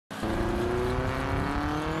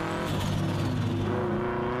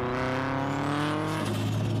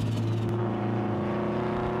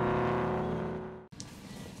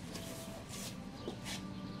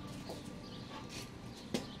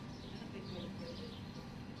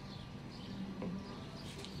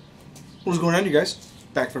What's going on, you guys?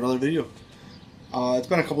 Back for another video. It's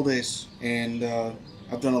been a couple days, and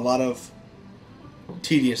I've done a lot of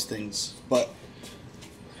tedious things, but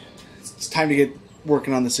it's time to get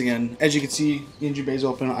working on this again. As you can see, the engine bay is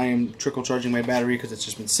open. I am trickle charging my battery because it's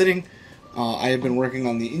just been sitting. I have been working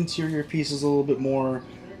on the interior pieces a little bit more,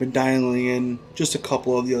 been dialing in just a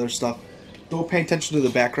couple of the other stuff. Don't pay attention to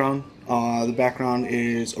the background. The background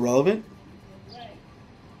is irrelevant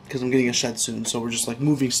because I'm getting a shed soon, so we're just like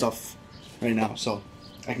moving stuff right now, so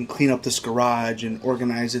I can clean up this garage and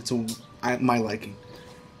organize it to my liking.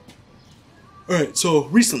 Alright, so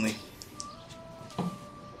recently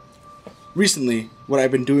what I've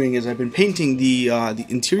been doing is I've been painting the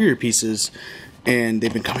interior pieces, and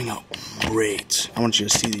they've been coming out great. I want you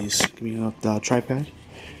to see these. Give me the tripod.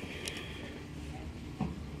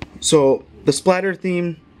 So the splatter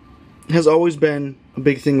theme has always been a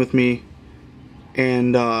big thing with me,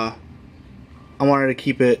 and I wanted to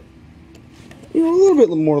keep it, you know, a little bit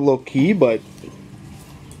more low-key, but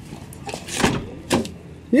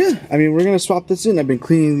yeah, I mean, we're gonna swap this in. I've been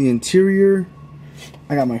cleaning the interior.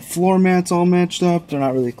 I got my floor mats all matched up. They're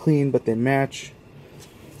not really clean, but they match.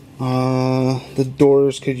 The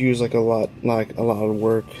doors could use a lot of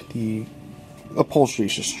work. The upholstery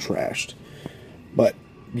is just trashed. But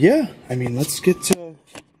yeah, I mean, let's get to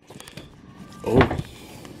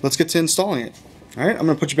installing it. All right, I'm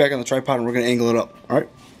gonna put you back on the tripod, and we're gonna angle it up. All right.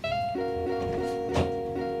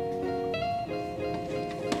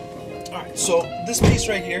 Alright, so this piece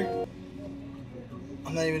right here,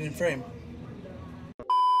 I'm not even in frame.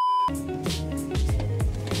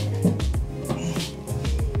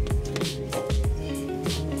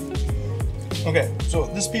 Okay, so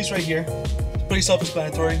this piece right here, it's pretty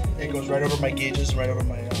self-explanatory. It goes right over my gauges and right over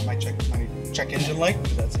my my check engine light.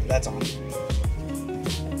 That's on.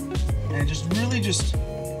 And it just really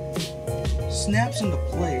snaps into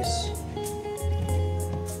place.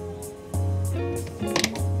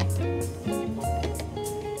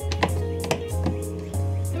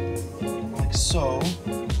 So,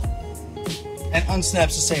 and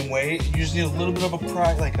unsnaps the same way. You just need a little bit of a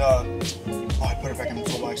pry, I put it back in the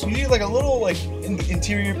toolbox. You need like a little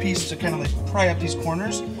interior piece to kind of pry up these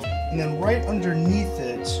corners, and then right underneath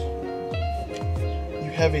it, you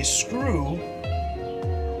have a screw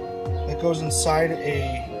that goes inside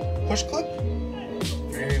a push clip.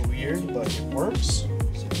 Very weird, but it works.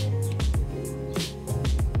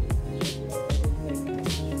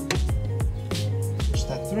 Push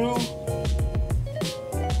that through.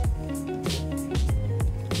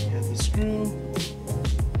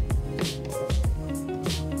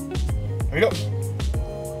 There we go.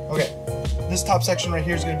 Okay, this top section right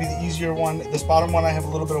here is going to be the easier one. This bottom one I have a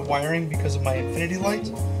little bit of wiring because of my infinity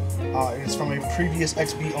light. It's from a previous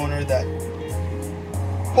XB owner that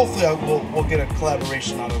hopefully we'll get a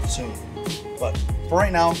collaboration out of soon. But for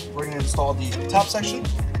right now, we're going to install the top section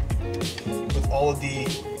with all of the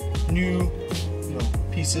new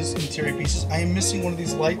pieces, interior pieces. I am missing one of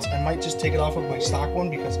these lights. I might just take it off of my stock one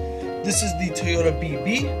because this is the Toyota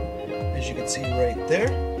BB, as you can see right there.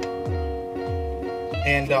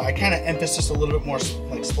 And I kind of emphasized a little bit more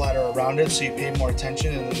splatter around it, so you pay more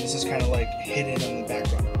attention, and then this is kind of hidden in the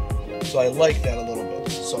background. So I like that a little bit.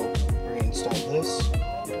 So we're going to install this.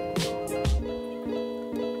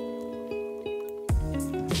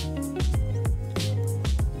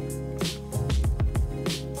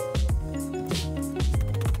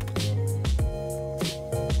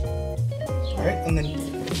 Alright, and then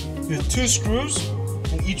you have 2 screws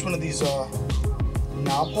in each one of these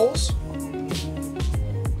knob holes.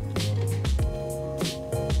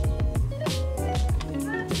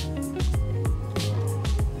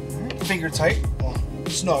 Finger tight, well,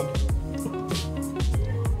 snug.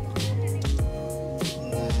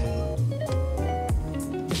 And then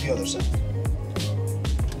the other side.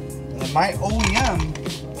 And then my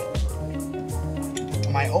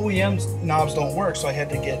OEM knobs don't work, so I had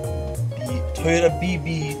to get the Toyota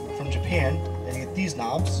BB from Japan and get these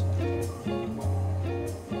knobs.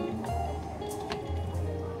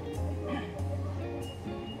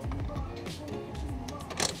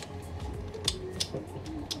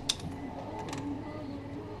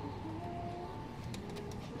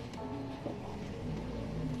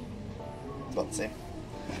 About the same.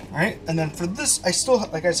 Alright, and then for this, I still,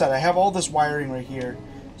 like I said, I have all this wiring right here,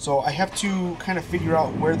 so I have to kind of figure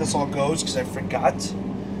out where this all goes because I forgot.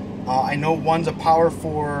 I know one's a power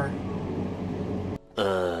for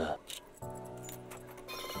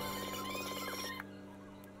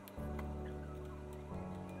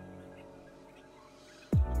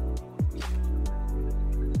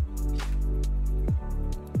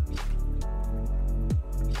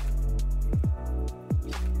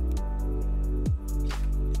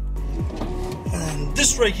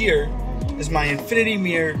right here is my Infinity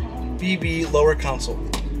Mirror BB lower console.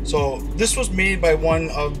 So this was made by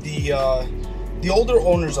one of the older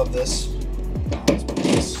owners of this. Let's put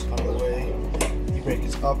this out of the way. You break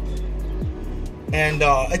this up, and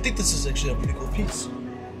I think this is actually a pretty cool piece.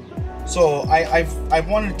 So I've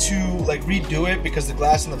wanted to like redo it because the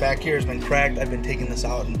glass in the back here has been cracked. I've been taking this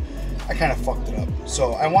out and I kind of fucked it up.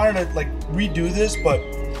 So I wanted to like redo this, but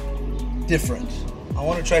different. I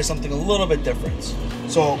want to try something a little bit different.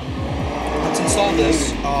 So let's install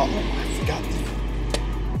this. Oh, I forgot.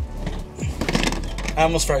 I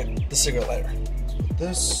almost fried the cigarette lighter. Put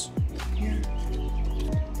this here.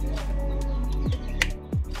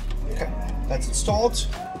 Okay, that's installed.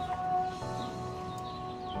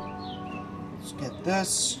 Let's get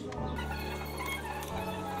this.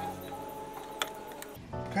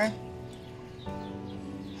 Okay.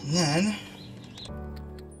 And then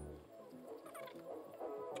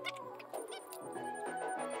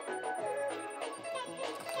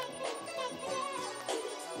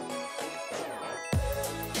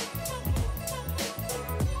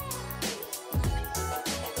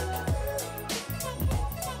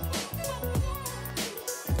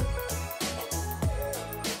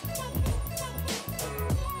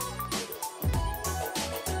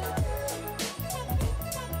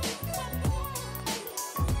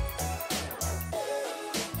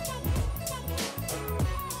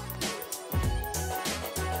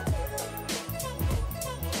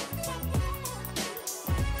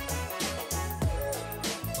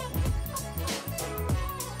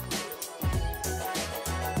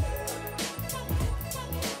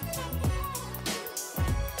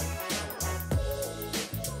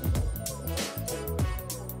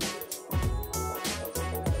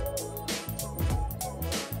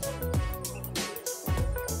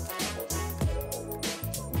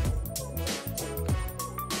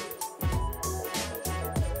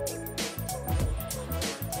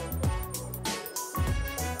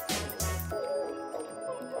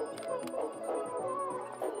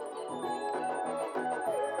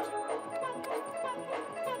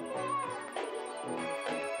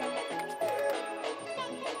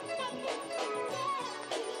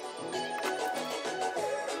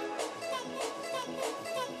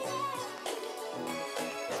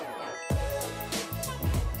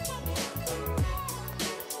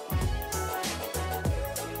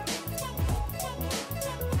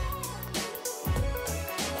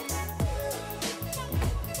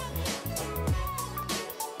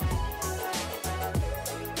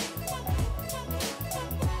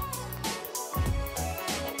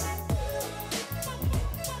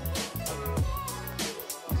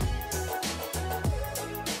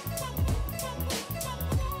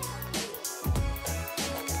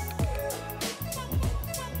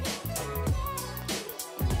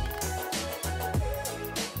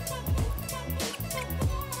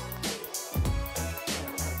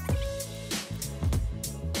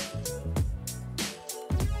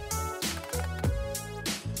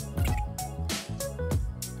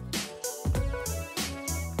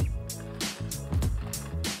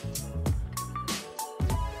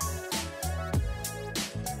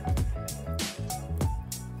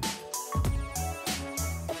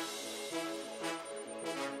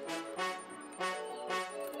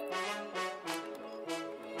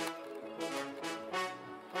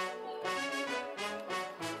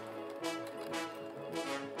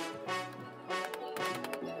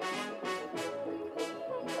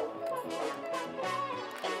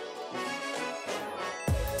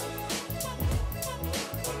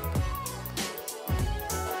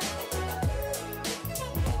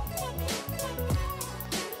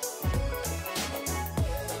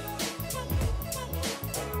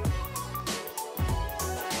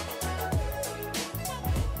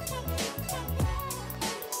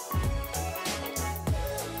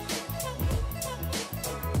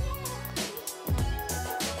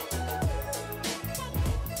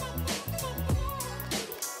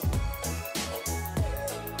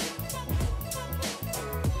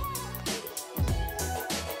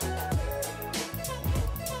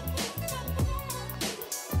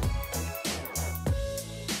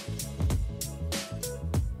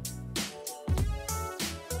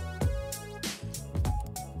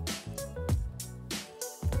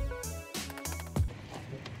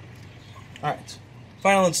Alright,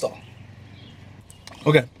 final install.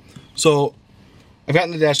 Okay, so I've gotten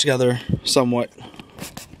the dash together somewhat.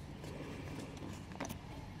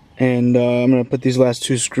 And I'm going to put these last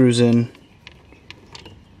two screws in.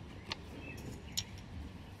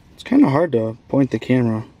 It's kind of hard to point the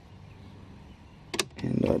camera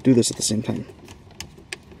and do this at the same time.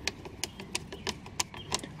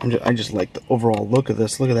 I just like the overall look of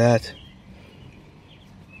this. Look at that.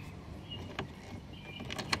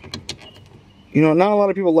 You know, not a lot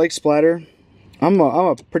of people like splatter. I'm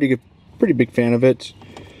a pretty big fan of it.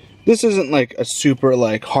 This isn't like a super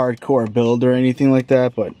like hardcore build or anything like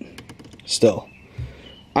that, but still,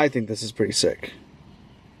 I think this is pretty sick.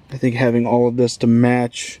 I think having all of this to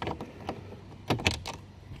match,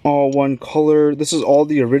 all one color. This is all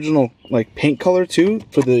the original like paint color too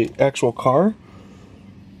for the actual car.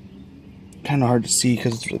 Kind of hard to see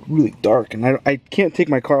because it's like really dark, and I can't take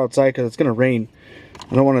my car outside because it's gonna rain.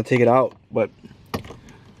 I don't want to take it out, but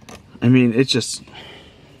I mean, it's just,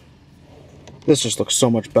 this just looks so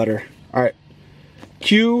much better. All right,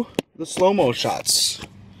 cue the slow-mo shots.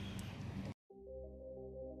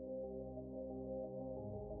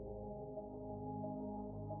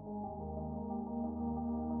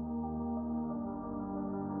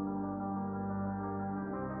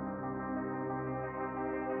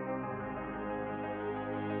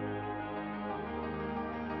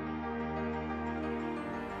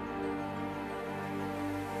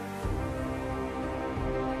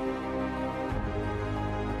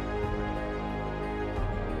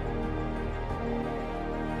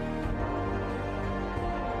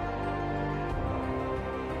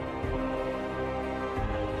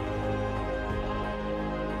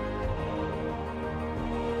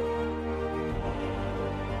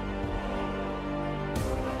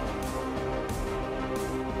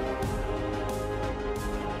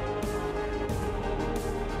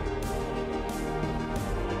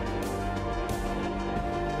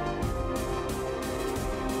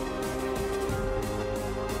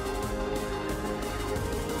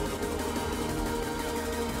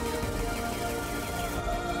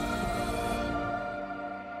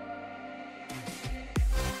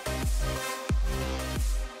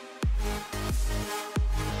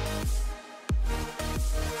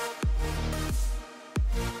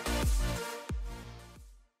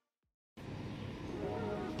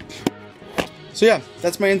 So yeah,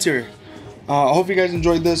 that's my interior. I hope you guys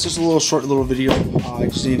enjoyed this. Just a little short little video. I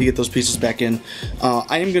just need to get those pieces back in.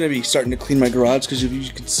 I am going to be starting to clean my garage because if you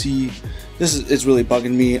can see, this is really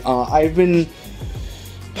bugging me. I've been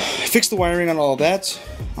fixed the wiring on all of that.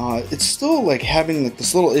 It's still like having like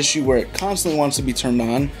this little issue where it constantly wants to be turned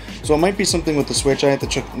on. So it might be something with the switch. I have to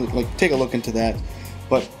check, like take a look into that.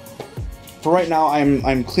 But for right now,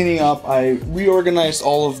 I'm cleaning up. I reorganized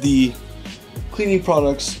all of the cleaning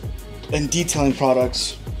products and detailing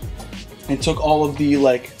products and took all of the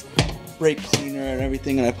like brake cleaner and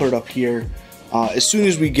everything and I put it up here. As soon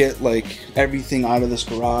as we get like everything out of this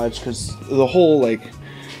garage, because the whole like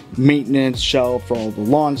maintenance shelf for all the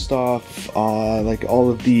lawn stuff, like all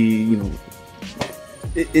of the, you know,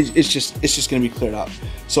 it's just gonna be cleared out.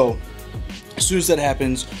 So as soon as that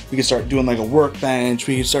happens, we can start doing like a workbench.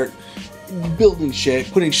 We can start building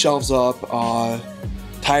shit, putting shelves up,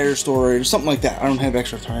 tire storage, something like that. I don't have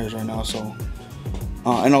extra tires right now, so.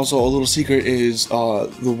 And also a little secret is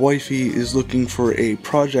the wifey is looking for a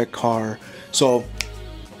project car. So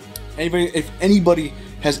if anybody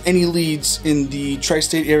has any leads in the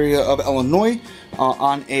tri-state area of Illinois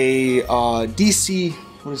on a DC,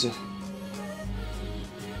 what is it?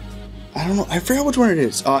 I don't know. I forgot which one it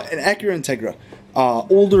is. An Acura Integra,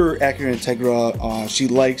 older Acura Integra. She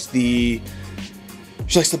likes the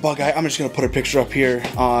bug eye. I'm just gonna put a picture up here.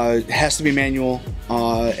 It has to be manual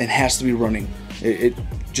and has to be running. We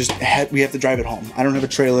have to drive it home. I don't have a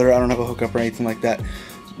trailer. I don't have a hookup or anything like that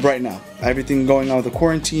right now. Everything going on with the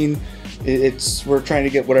quarantine. We're trying to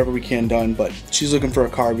get whatever we can done, but she's looking for a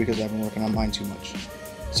car because I've been working on mine too much.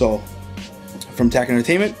 So, from TAC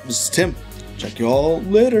Entertainment, this is Tim. Check you all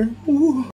later. Ooh.